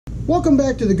Welcome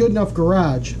back to the Good Enough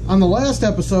Garage. On the last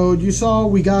episode, you saw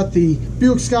we got the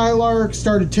Buick Skylark,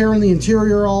 started tearing the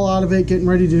interior all out of it, getting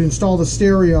ready to install the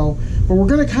stereo. But we're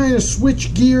going to kind of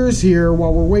switch gears here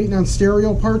while we're waiting on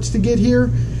stereo parts to get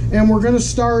here. And we're going to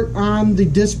start on the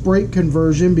disc brake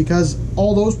conversion because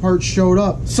all those parts showed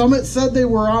up. Summit said they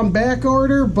were on back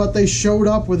order, but they showed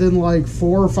up within like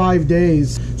 4 or 5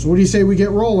 days. So what do you say we get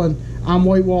rolling? I'm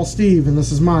WhiteWall Steve, and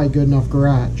this is my Good Enough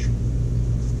Garage.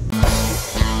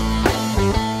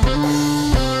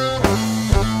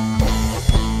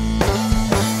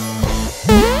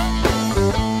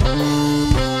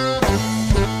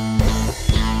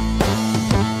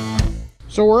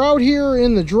 So we're out here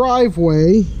in the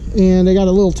driveway, and I got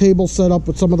a little table set up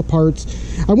with some of the parts.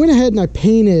 I went ahead and I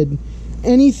painted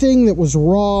anything that was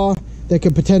raw that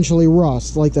could potentially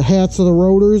rust, like the hats of the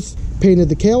rotors. Painted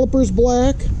the calipers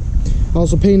black. I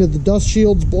also painted the dust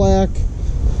shields black.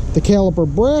 The caliper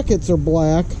brackets are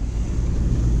black.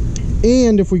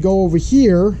 And if we go over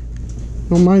here,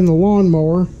 don't mind the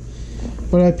lawnmower,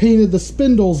 but I painted the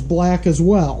spindles black as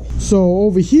well. So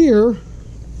over here,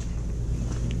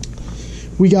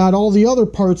 we got all the other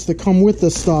parts that come with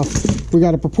this stuff. We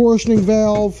got a proportioning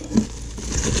valve,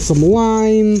 some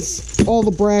lines, all the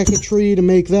bracketry to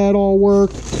make that all work,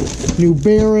 new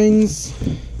bearings,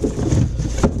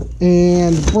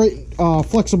 and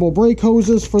flexible brake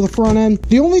hoses for the front end.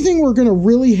 The only thing we're going to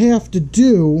really have to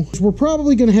do is we're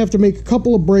probably going to have to make a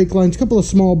couple of brake lines, a couple of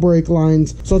small brake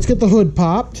lines. So let's get the hood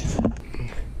popped.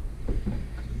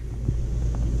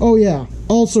 Oh yeah,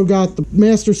 also got the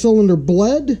master cylinder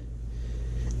bled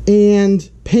and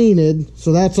painted,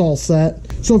 so that's all set.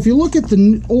 So if you look at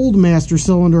the old master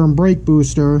cylinder and brake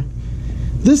booster,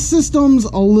 this system's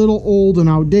a little old and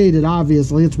outdated,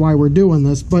 obviously. It's why we're doing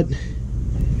this, but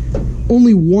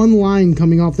only one line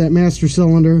coming off that master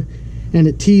cylinder, and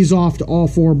it tees off to all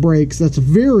 4 brakes. That's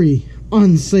very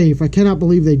unsafe. I cannot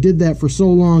believe they did that for so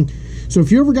long. So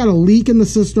if you ever got a leak in the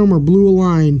system or blew a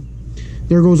line,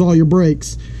 there goes all your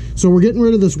brakes. So we're getting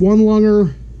rid of this one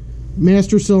lunger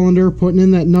master cylinder, putting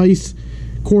in that nice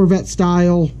Corvette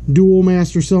style dual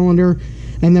master cylinder,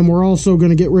 and then we're also going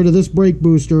to get rid of this brake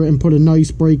booster and put a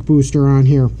nice brake booster on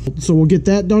here. So we'll get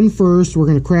that done first. We're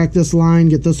going to crack this line,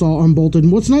 get this all unbolted.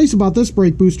 And what's nice about this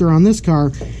brake booster on this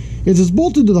car is it's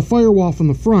bolted to the firewall from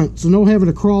the front, so no having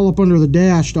to crawl up under the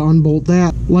dash to unbolt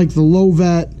that like the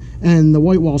Lovet and the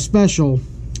WhiteWall Special.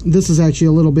 This is actually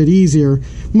a little bit easier.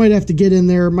 Might have to get in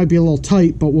there, it might be a little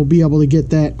tight, but we'll be able to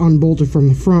get that unbolted from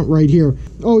the front right here.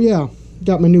 Oh yeah,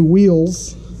 got my new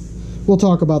wheels. We'll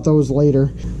talk about those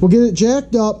later. We'll get it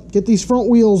jacked up, get these front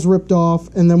wheels ripped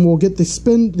off, and then we'll get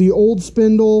the old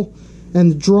spindle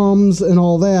and the drums and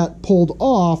all that pulled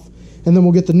off, and then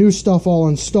we'll get the new stuff all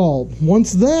installed.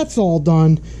 Once that's all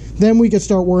done, then we can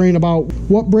start worrying about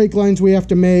what brake lines we have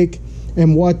to make,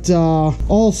 and what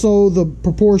also the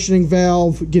proportioning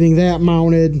valve, getting that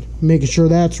mounted, making sure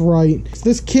that's right.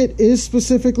 This kit is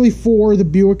specifically for the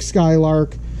Buick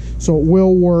Skylark, so it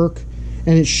will work,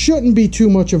 and it shouldn't be too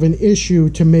much of an issue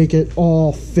to make it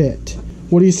all fit.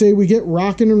 What do you say we get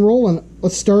rocking and rolling?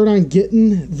 Let's start on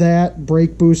getting that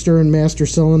brake booster and master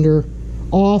cylinder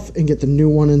off and get the new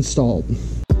one installed.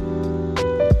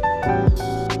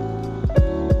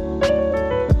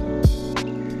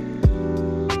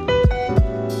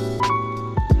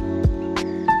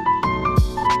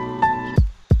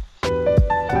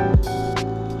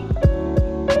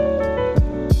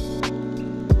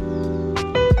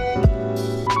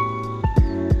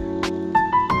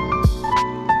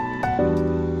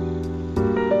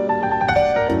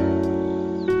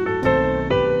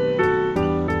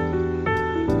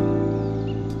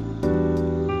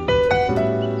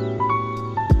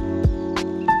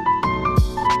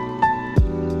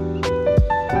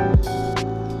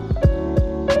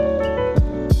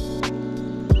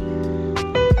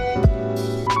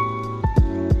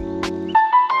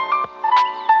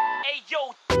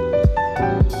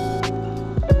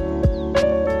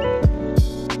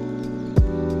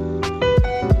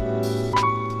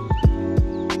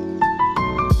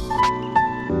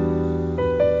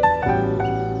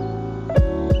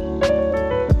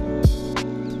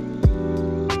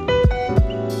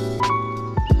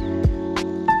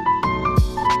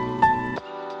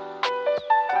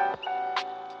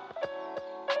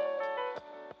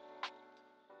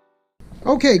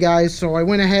 Okay guys, so I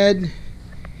went ahead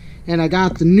and I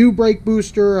got the new brake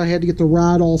booster. I had to get the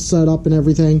rod all set up and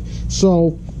everything.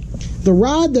 So the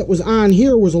rod that was on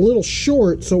here was a little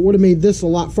short, so it would have made this a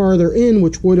lot farther in,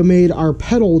 which would have made our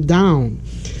pedal down.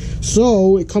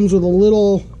 So it comes with a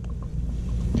little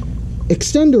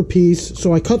extender piece,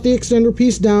 so I cut the extender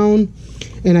piece down,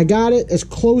 and I got it as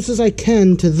close as I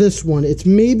can to this one. It's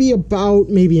maybe about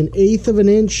an 1/8 of an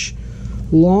inch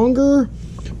longer,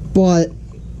 but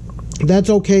that's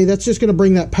okay. That's just going to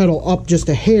bring that pedal up just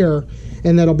a hair,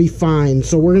 and that'll be fine.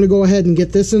 So we're going to go ahead and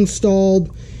get this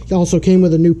installed. It also came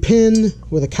with a new pin,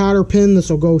 with a cotter pin. This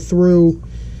will go through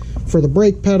for the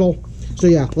brake pedal. So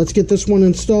yeah, let's get this one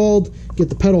installed, get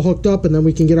the pedal hooked up, and then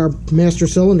we can get our master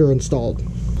cylinder installed.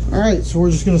 All right, so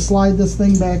we're just going to slide this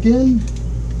thing back in.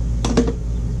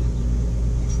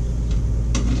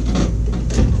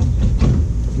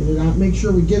 Get it out, make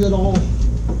sure we get it all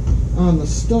on the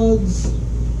studs.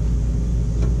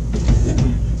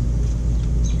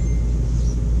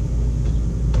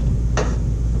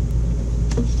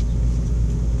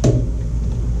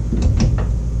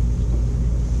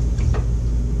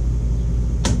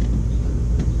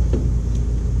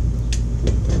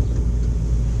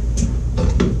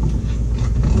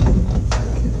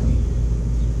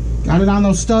 Got it on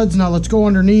those studs. Now let's go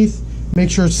underneath, make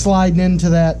sure it's sliding into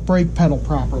that brake pedal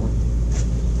properly.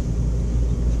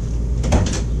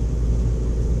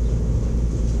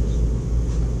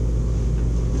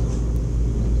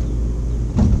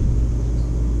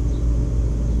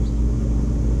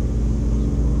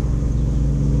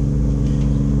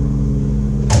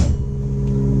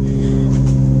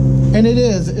 And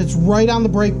it's right on the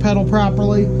brake pedal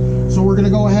properly. So we're gonna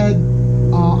go ahead,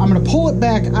 I'm gonna pull it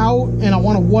back out, and I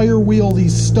wanna wire wheel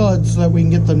these studs so that we can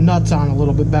get the nuts on a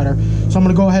little bit better. So I'm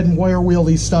gonna go ahead and wire wheel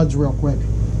these studs real quick.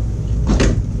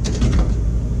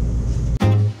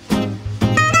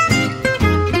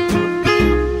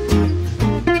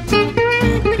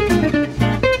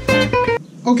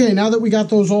 Okay, now that we got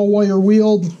those all wire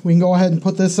wheeled, we can go ahead and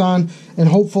put this on, and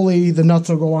hopefully the nuts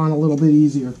will go on a little bit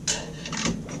easier.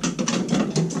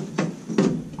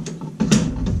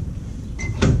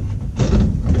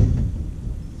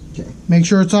 Make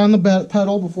sure it's on the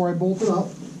pedal before I bolt it up.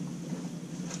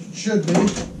 It should be.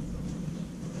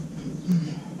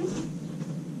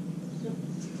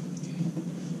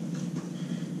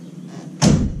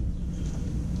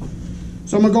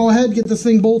 So I'm going to go ahead and get this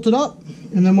thing bolted up,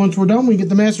 and then once we're done, we get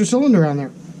the master cylinder on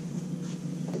there.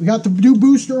 We got the new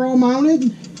booster all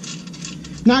mounted.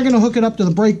 Not going to hook it up to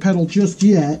the brake pedal just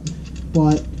yet,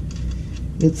 but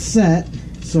it's set.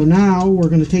 So now we're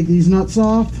going to take these nuts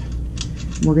off.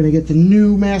 We're going to get the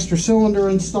new master cylinder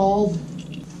installed.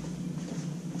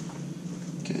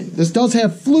 Okay, this does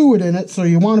have fluid in it, so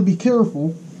you want to be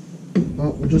careful.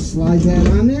 But we'll just slide that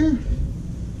on there.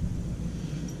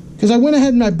 Because I went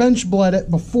ahead and I bench bled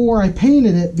it before I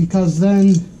painted it, because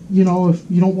then, you know, if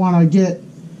you don't want to get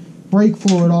brake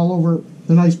fluid all over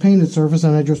the nice painted surface,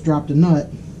 and I just dropped a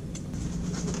nut.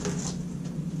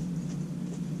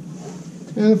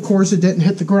 And of course it didn't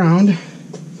hit the ground.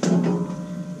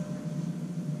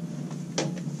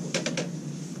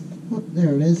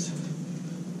 There it is.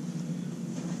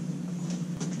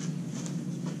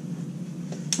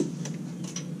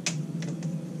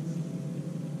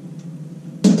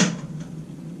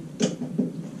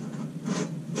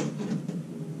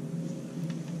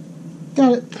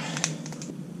 Got it.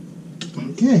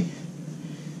 Okay.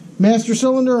 Master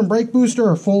cylinder and brake booster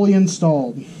are fully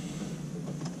installed.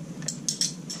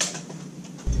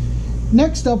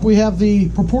 Next up, we have the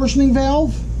proportioning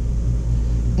valve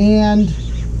and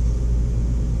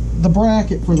the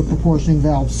bracket for the proportioning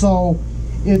valve. So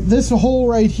this hole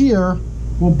right here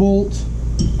will bolt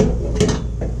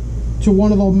to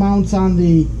one of the mounts on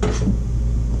the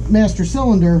master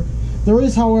cylinder. There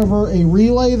is, however, a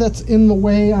relay that's in the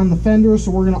way on the fender, so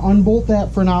we're going to unbolt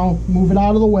that for now, move it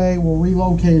out of the way, we'll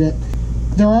relocate it.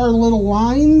 There are little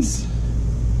lines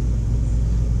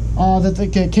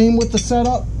that came with the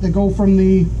setup that go from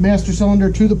the master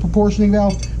cylinder to the proportioning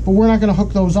valve, but we're not going to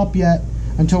hook those up yet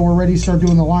until we're ready to start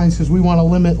doing the lines, because we want to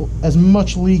limit as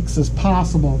much leaks as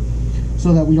possible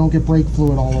so that we don't get brake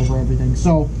fluid all over everything.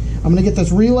 So I'm going to get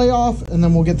this relay off, and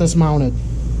then we'll get this mounted.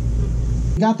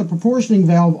 We got the proportioning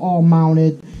valve all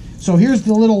mounted. So here's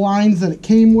the little lines that it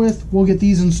came with. We'll get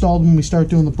these installed when we start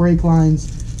doing the brake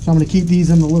lines. So I'm going to keep these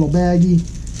in the little baggie.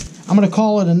 I'm going to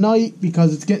call it a night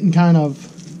because it's getting kind of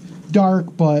dark,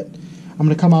 but I'm going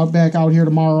to come back out here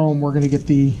tomorrow, and we're going to get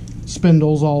the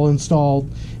spindles all installed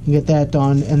and get that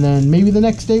done, and then maybe the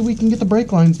next day we can get the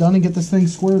brake lines done and get this thing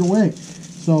squared away.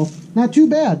 So not too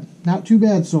bad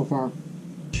so far.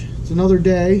 It's another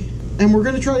day, and we're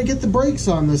going to try to get the brakes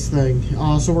on this thing.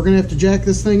 So we're going to have to jack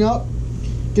this thing up,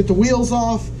 get the wheels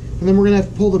off, and then we're going to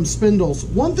have to pull them spindles.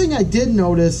 One thing I did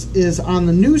notice is on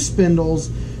the new spindles,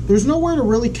 there's nowhere to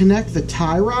really connect the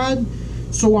tie rod.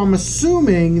 So I'm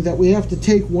assuming that we have to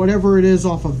take whatever it is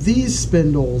off of these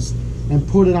spindles and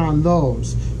put it on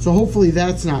those. So hopefully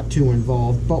that's not too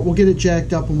involved, but we'll get it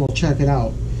jacked up and we'll check it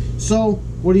out. So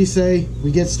what do you say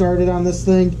we get started on this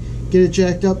thing, get it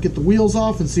jacked up, get the wheels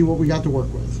off, and see what we got to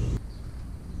work with.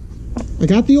 I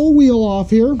got the old wheel off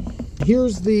here.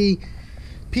 Here's the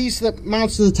piece that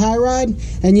mounts to the tie rod,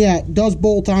 and yeah, it does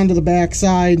bolt onto the back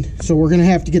side, so we're gonna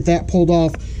have to get that pulled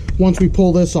off once we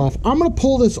pull this off. I'm gonna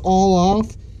pull this all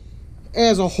off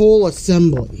as a whole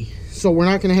assembly, so we're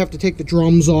not gonna have to take the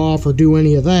drums off or do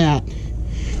any of that.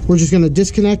 We're just gonna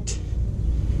disconnect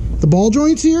the ball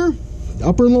joints here, the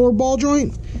upper and lower ball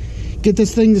joint, get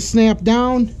this thing to snap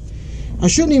down. I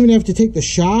shouldn't even have to take the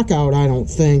shock out, I don't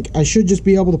think. I should just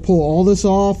be able to pull all this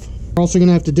off. We're also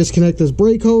gonna have to disconnect this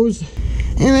brake hose.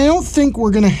 And I don't think we're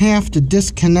gonna have to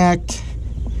disconnect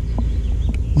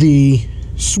the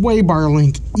sway bar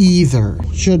link either.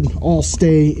 Should all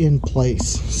stay in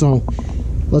place. So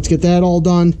let's get that all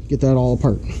done, get that all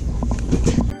apart.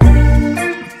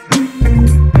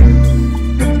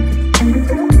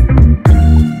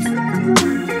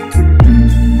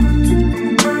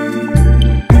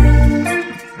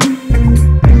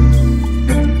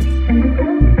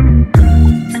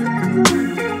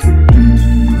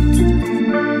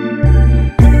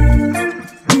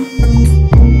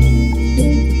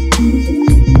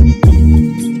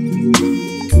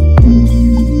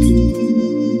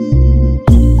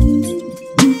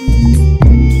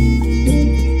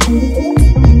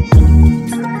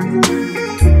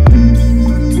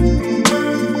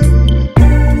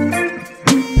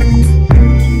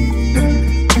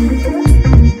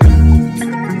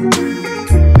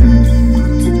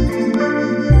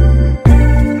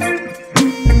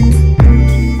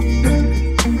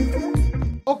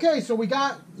 Okay, so we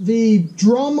got the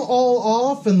drum all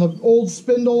off and the old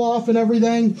spindle off and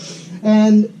everything,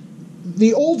 and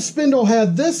the old spindle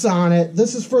had this on it.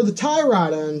 This is for the tie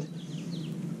rod end.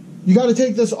 You got to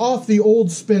take this off the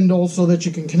old spindle so that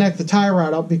you can connect the tie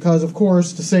rod up, because of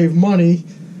course, to save money,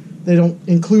 they don't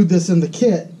include this in the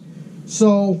kit.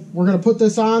 So we're going to put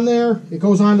this on there. It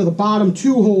goes onto the bottom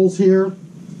two holes here,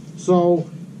 so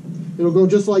it'll go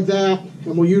just like that,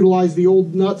 and we'll utilize the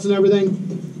old nuts and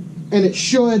everything. And it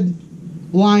should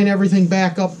line everything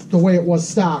back up the way it was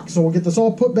stock. So we'll get this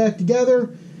all put back together.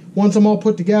 Once I'm all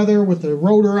put together with the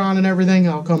rotor on and everything,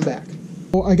 I'll come back.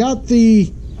 So I got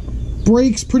the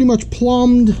brakes pretty much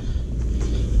plumbed.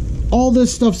 All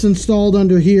this stuff's installed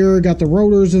under here. Got the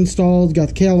rotors installed, got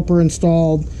the caliper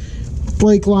installed.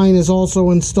 Brake line is also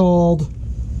installed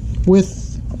with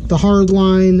the hard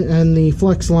line and the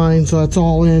flex line, so that's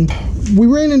all in. We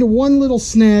ran into one little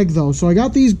snag though, so I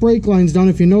got these brake lines done.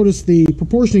 If you notice, the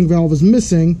proportioning valve is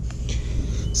missing,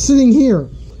 sitting here.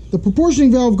 The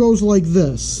proportioning valve goes like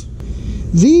this.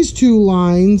 These two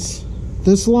lines,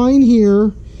 this line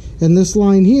here and this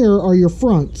line here, are your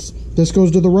fronts. This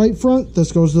goes to the right front,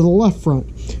 this goes to the left front.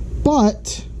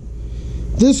 But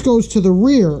this goes to the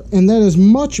rear, and that is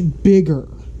much bigger.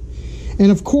 And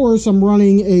of course, I'm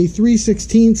running a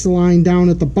 3/16 line down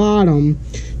at the bottom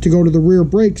to go to the rear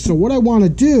brakes. So what I want to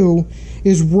do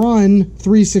is run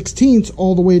 3/16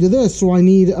 all the way to this. So I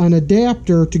need an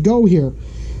adapter to go here.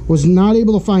 Was not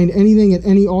able to find anything at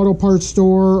any auto parts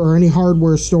store or any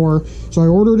hardware store. So I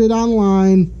ordered it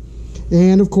online.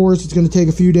 And of course, it's going to take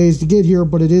a few days to get here,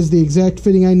 but it is the exact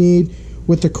fitting I need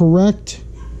with the correct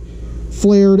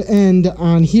flared end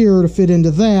on here to fit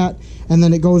into that. And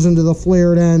then it goes into the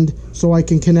flared end, so I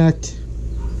can connect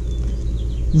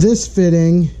this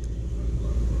fitting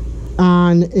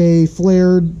on a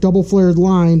flared, double flared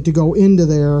line to go into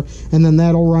there, and then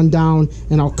that'll run down,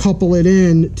 and I'll couple it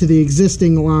in to the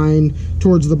existing line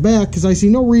towards the back, because I see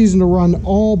no reason to run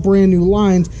all brand new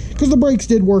lines, because the brakes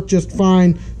did work just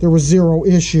fine. There was zero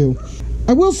issue.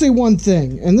 I will say one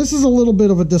thing, and this is a little bit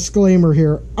of a disclaimer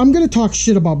here. I'm going to talk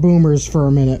shit about boomers for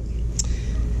a minute.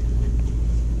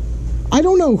 I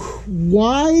don't know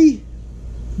why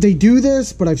they do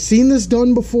this, but I've seen this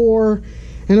done before,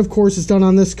 and of course it's done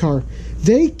on this car.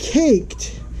 They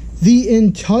caked the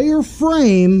entire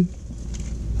frame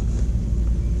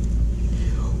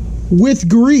with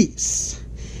grease,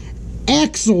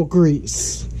 axle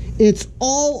grease. It's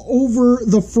all over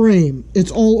the frame. It's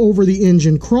all over the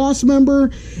engine cross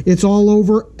member. It's all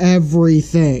over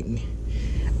everything.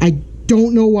 I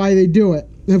don't know why they do it.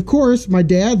 And of course, my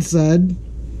dad said,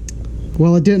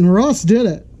 well, it didn't rust, did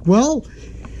it? Well,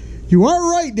 you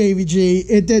are right, Davey G.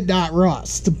 It did not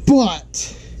rust,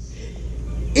 but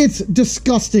it's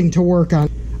disgusting to work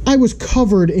on. I was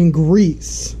covered in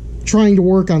grease trying to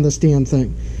work on this damn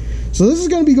thing. So this is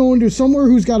going to be going to somewhere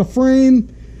who's got a frame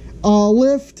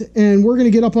lift, and we're going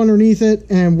to get up underneath it,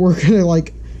 and we're going to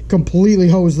like completely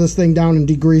hose this thing down and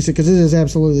degrease it, because it is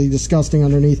absolutely disgusting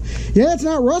underneath. Yeah, it's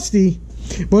not rusty,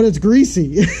 but it's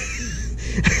greasy.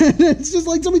 And it's just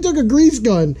like somebody took a grease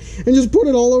gun and just put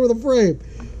it all over the frame.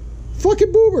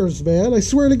 Fucking boomers, man, I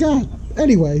swear to God.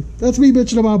 Anyway, that's me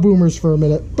bitching about boomers for a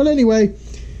minute. But anyway,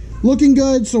 looking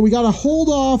good, so we got to hold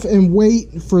off and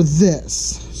wait for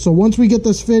this. So once we get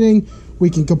this fitting, we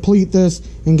can complete this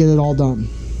and get it all done.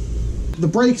 The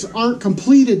brakes aren't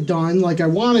completed done like I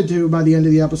wanted to by the end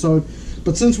of the episode,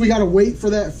 but since we got to wait for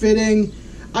that fitting,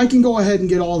 I can go ahead and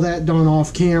get all that done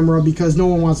off camera, because no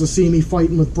one wants to see me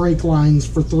fighting with brake lines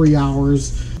for 3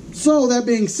 hours. So that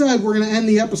being said, we're going to end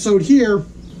the episode here,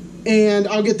 and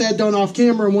I'll get that done off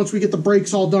camera, and once we get the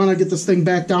brakes all done, I'll get this thing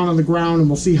back down on the ground, and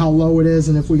we'll see how low it is,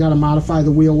 and if we got to modify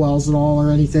the wheel wells at all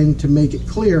or anything to make it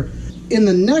clear. In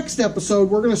the next episode,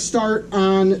 we're going to start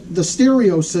on the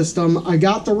stereo system. I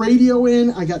got the radio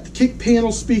in, I got the kick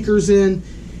panel speakers in,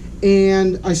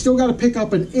 and I still got to pick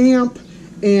up an amp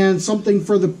and something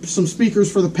for some speakers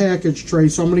for the package tray.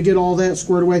 So I'm going to get all that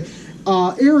squared away.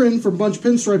 Aaron from Bunch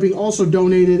Pinstriping also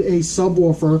donated a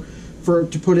subwoofer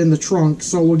to put in the trunk.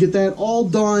 So we'll get that all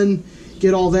done,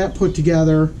 get all that put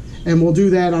together, and we'll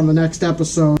do that on the next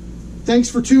episode. Thanks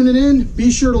for tuning in.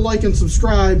 Be sure to like and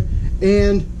subscribe,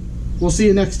 and we'll see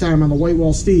you next time on the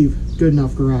WhiteWall Steve Good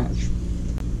Enough Garage.